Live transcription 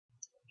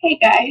Hey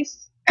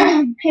guys.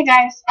 Hey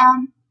guys.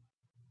 How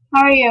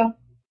are you?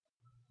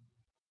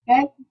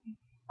 Good?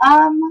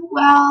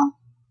 Well,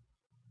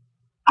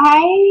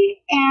 I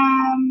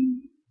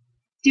am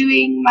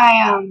doing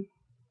my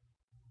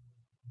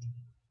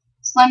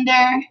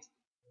Slender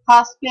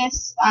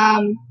Hospice.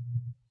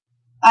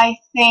 I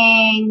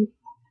think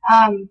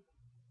um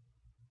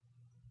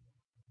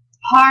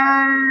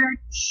part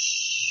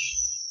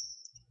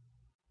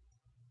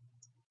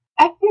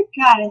I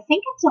forgot. I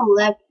think it's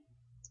 11.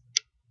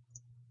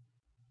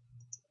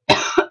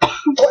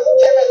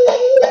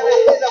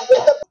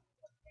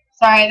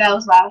 Sorry, that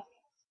was loud.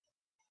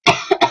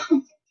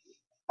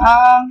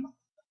 Um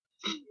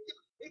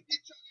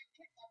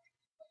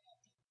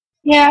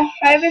yeah,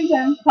 I haven't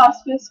done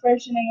hospice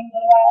versioning in a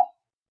little while.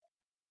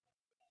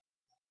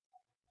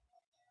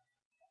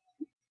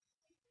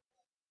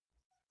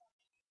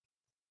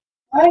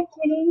 What,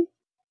 kitty?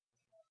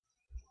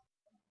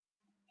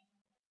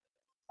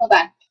 Hold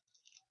on.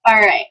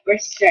 Alright, we're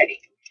starting.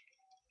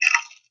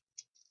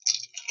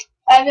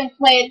 I haven't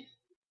played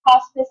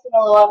hospice in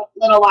a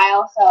little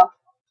while, so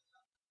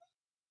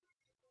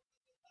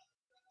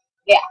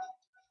yeah.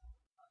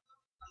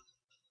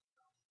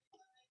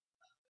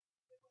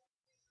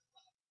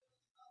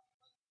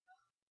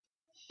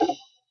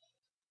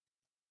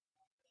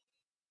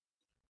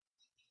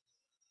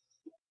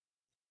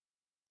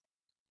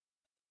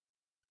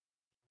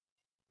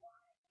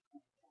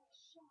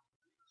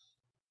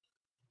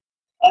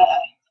 Uh,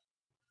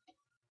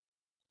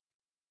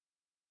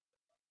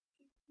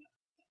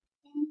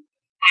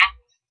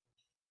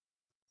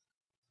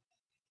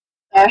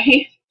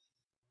 Sorry.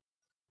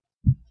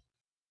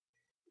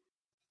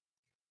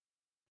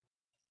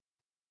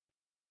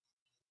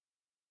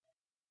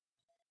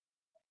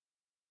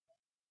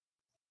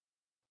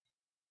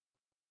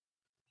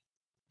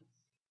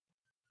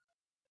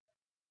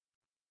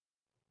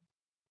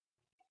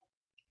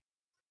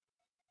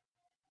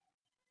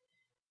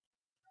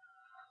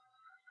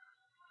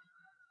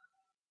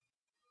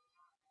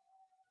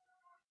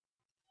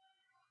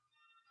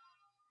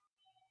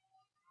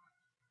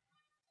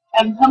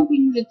 I'm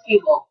humping the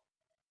table.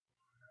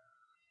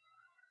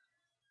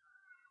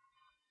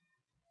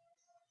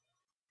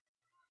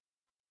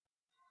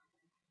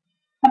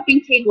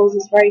 Humping tables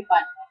is very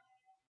fun.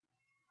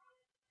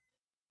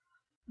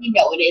 You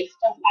know it is,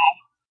 don't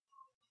I?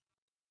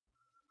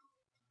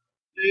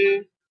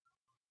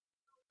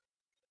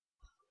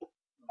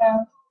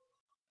 No.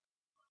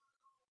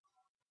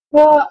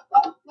 What?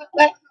 Fuck.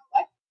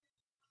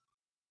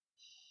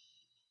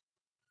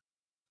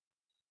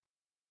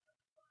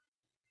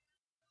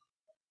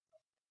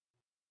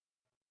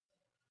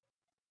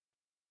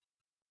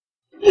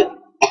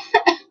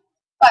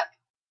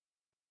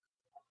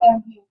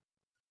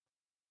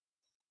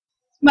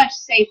 It's much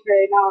safer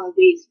in all of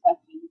these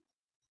fucking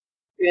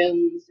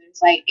rooms.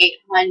 There's like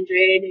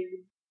 800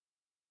 and...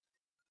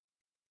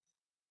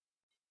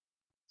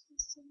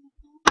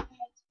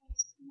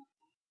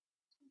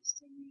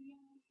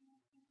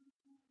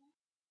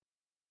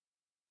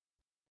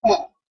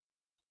 Huh.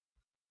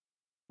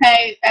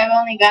 I've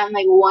only gotten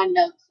like one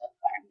note so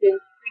far. I'm doing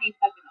pretty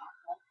fucking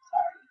awful.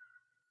 Sorry.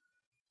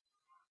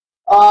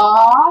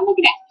 Oh, look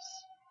at that.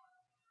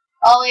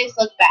 Always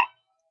look back.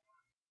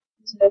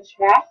 To the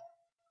track.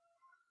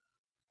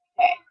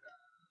 Okay.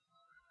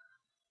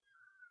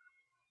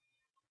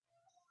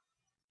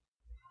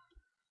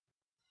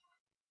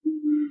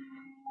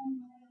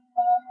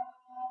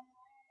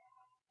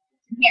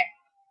 Here.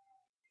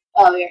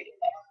 Oh, we already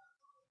there.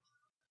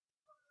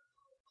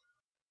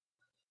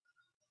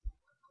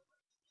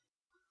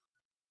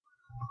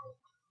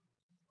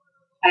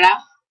 Hello?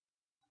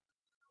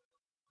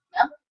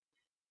 No?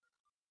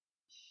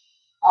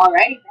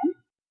 Alrighty then.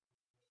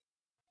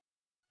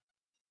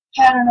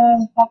 I don't know where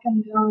the fuck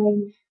I'm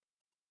going.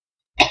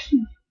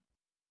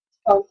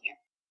 Oh, here.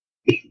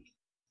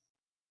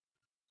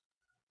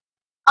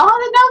 Oh,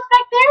 the note's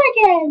back there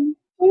again.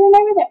 We were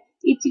never there.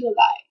 You two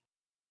lie.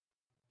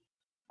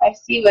 I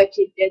see what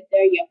you did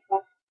there, you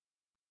fuck.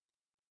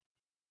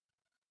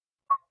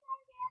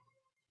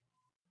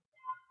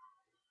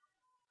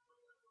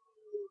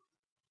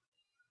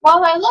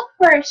 While I look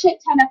for a shit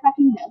ton of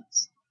fucking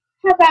notes.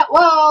 How about,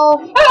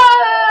 whoa.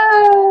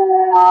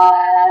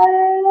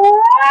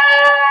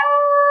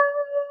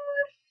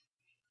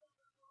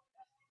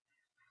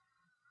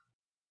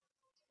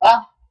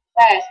 Well,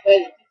 that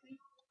escalated quickly.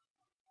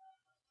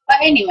 But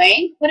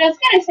anyway, what I was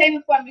gonna say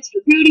before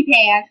Mr. Rudy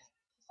Pants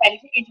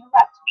decided to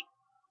interrupt me.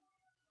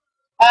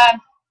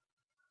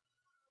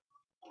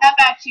 How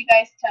about you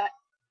guys tell it?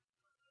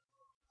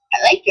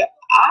 I like your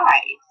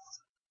eyes.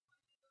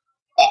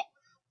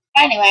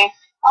 Anyway,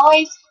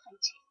 always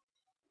continue.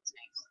 It's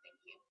nice, thank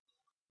you.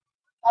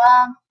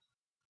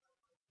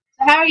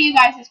 So how are you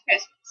guys this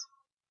Christmas?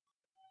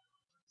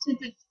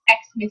 Since it's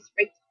Xmas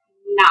right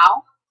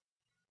now,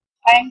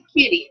 I'm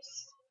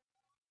curious.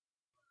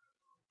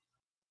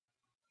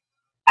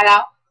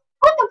 Hello?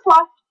 What the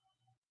fuck?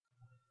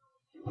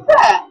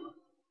 Huh.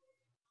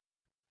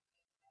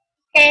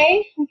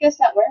 Okay, I guess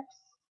that works.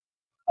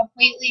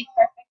 Completely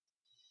perfect.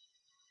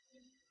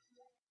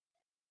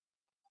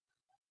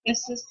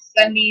 This is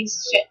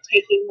Sunny's shit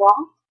taking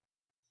long.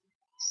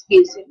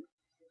 Excuse him.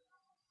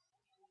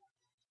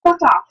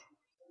 Fuck off.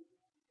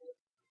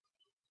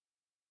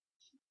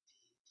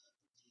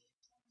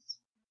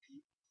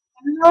 I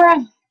don't know where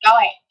I'm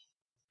going.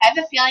 I have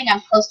a feeling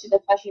I'm close to the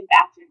fucking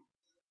bathroom.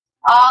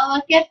 Oh,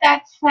 look at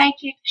that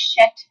psychic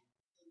shit.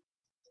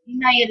 You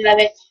know you love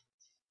it.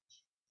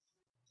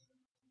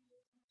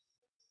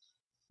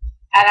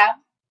 Hello?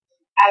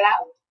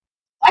 Hello?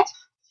 What?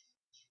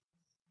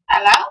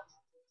 Hello?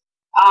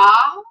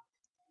 Ah?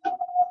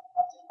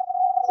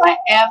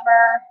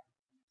 Whatever.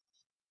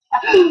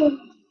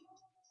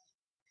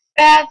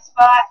 Bad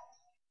spot.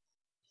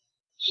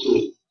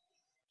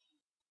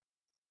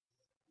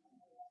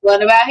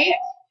 What about here?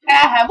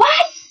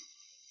 What?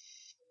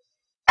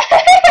 I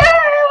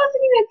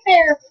wasn't even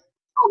there.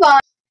 Hold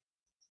on.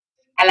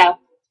 Hello.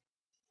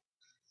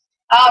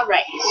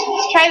 Alright,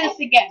 let's try this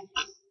again.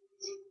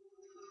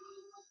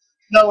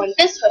 Going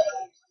this way.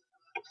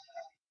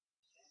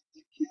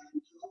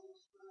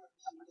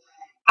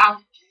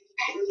 Um.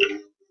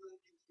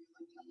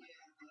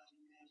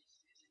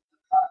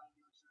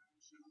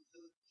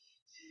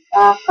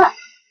 Huh.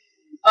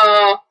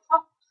 Uh.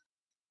 Huh.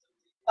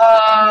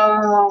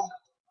 Uh.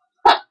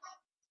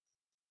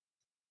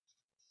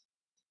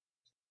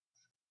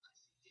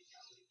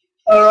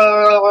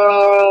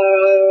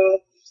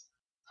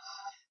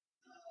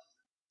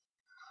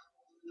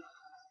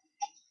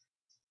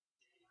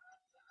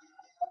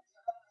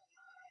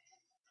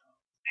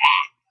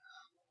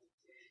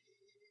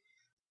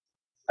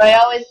 I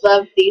always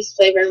loved these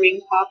flavor ring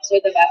pops.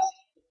 They're the best.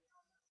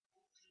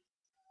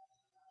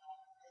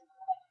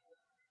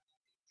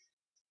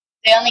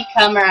 They only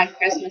come around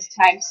Christmas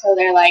time, so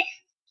they're like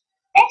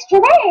extra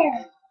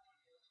rare.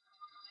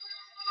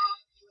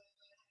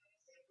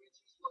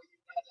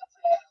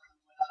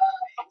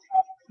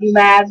 You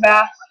mad,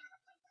 bro?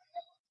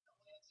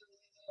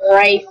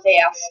 Right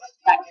there.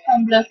 That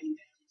tumbler. 2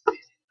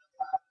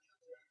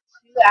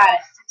 out of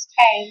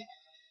 16.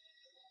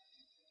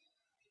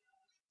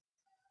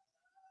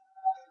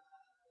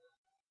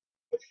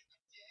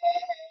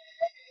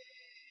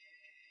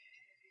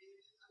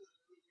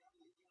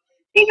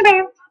 Think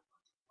about.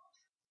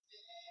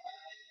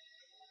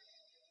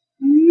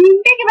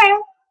 Think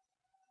about.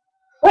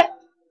 What?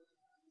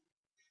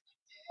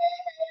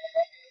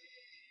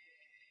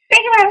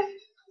 Think about.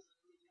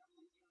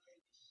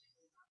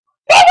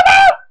 Think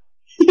about.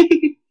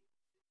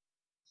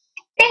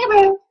 Think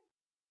about.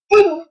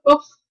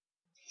 Oops.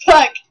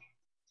 Fuck.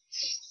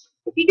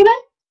 Think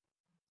about.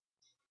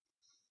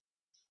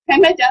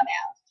 I'm a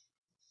dumbass.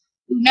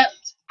 Note.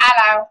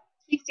 Hello.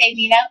 Please save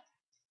me note.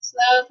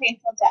 Slow,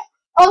 painful death.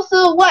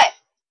 Also, what?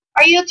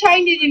 Are you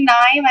trying to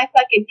deny my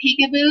fucking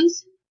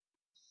peekaboos?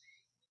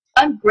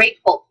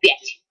 Ungrateful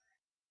bitch.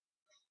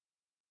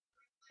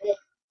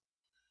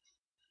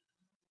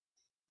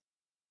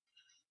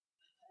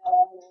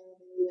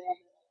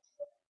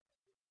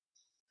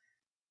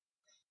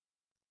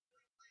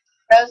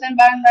 Frozen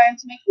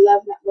barns make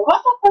love.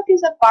 What the fuck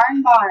is a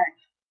barn?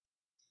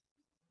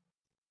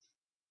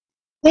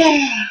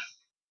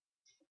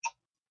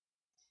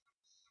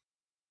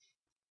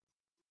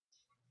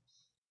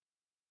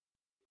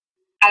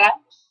 Hello?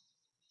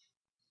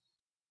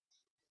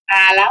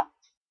 Hello?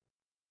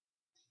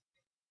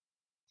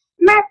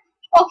 Mer.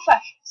 Oh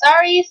fuck.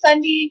 Sorry,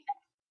 Sunday.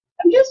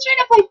 I'm just trying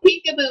to play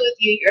peekaboo with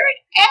you. You're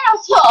an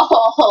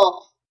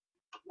asshole.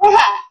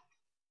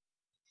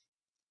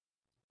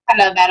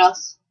 Hello,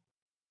 Battles.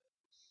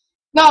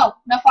 No,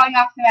 no falling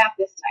off the map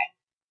this time.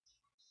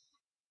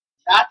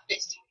 Not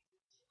this time.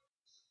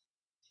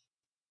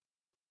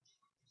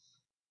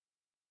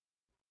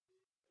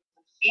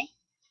 Okay?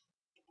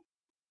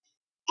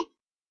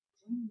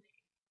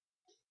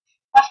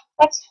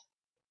 What's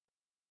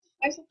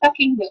Where's the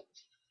fucking boot?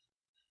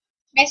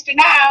 Mr.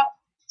 Now!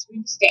 It's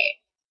room stay.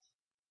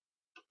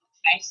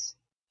 Nice.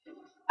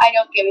 I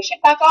don't give a shit.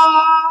 Fuck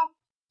off!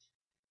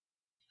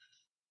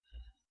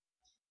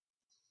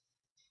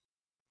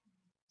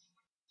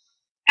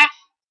 Ah,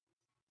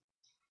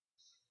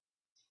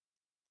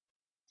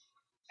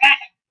 ah,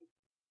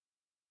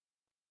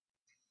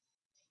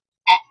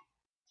 ah.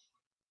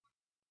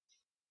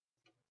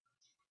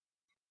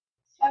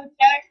 So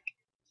dark.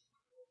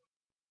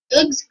 It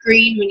looks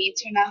green when you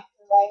turn off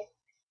the light.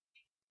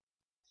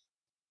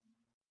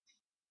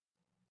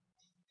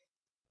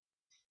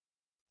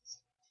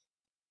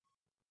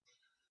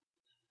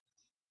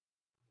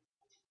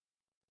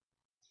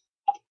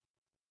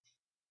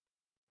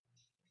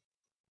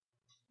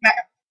 I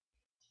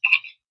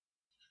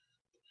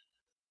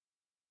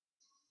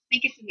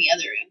think it's in the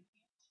other room.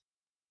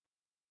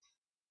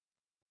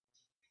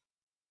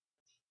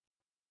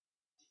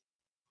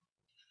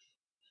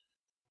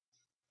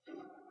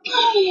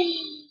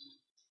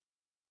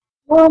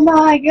 Oh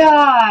my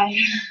god.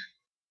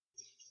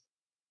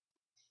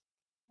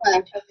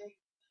 Motherfucker.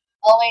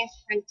 Always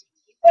printing.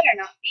 You better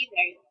not be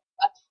there, you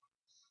fuck.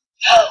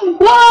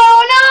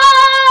 Whoa,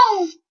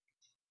 no!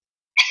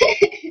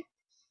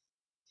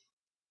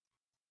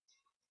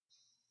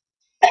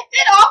 I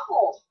did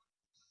awful.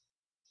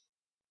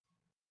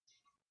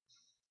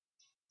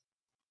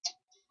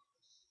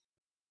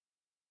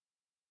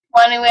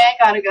 Well, anyway, I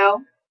gotta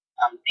go.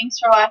 Thanks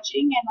for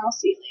watching, and I'll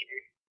see you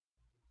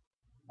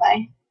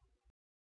later. Bye.